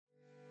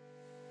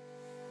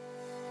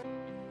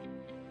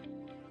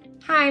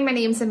Hi, my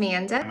name's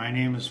Amanda. My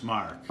name is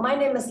Mark. My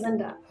name is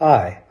Linda.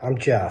 Hi, I'm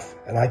Jeff,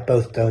 and I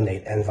both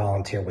donate and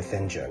volunteer with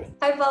ENGin.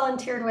 I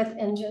volunteered with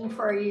ENGin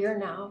for a year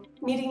now,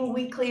 meeting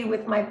weekly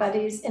with my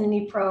buddies in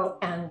Dnipro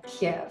and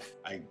Kiev.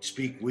 I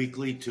speak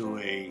weekly to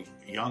a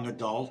young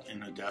adult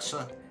in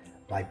Odessa.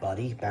 My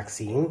buddy,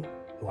 Maxime,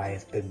 who I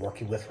have been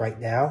working with right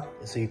now,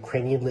 is a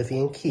Ukrainian living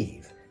in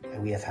Kiev,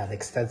 and we have had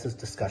extensive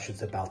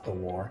discussions about the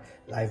war,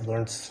 and I've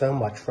learned so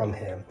much from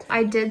him.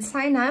 I did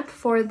sign up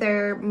for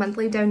their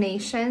monthly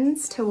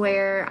donations to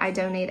where I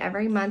donate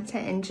every month to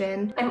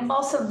ENGin. I'm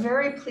also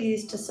very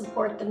pleased to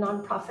support the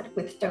nonprofit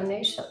with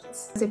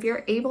donations. If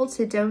you're able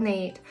to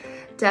donate,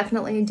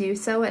 definitely do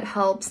so. It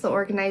helps the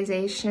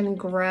organization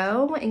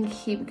grow and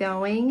keep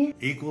going.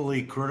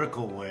 Equally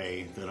critical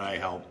way that I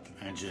help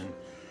ENGin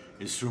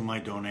is through my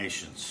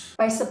donations.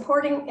 By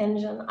supporting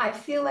ENGin, I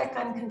feel like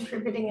I'm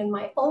contributing in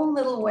my own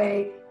little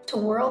way to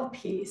world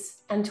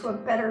peace and to a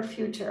better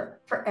future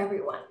for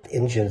everyone.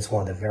 ENGin is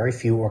one of the very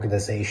few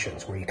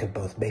organizations where you can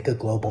both make a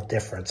global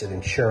difference in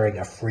ensuring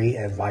a free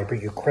and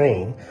vibrant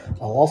Ukraine,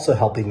 while also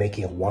helping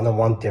making a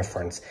one-on-one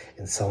difference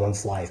in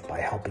someone's life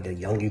by helping a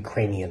young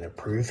Ukrainian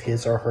improve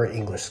his or her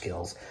English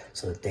skills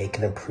so that they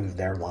can improve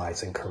their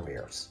lives and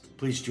careers.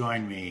 Please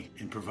join me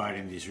in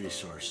providing these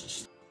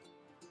resources.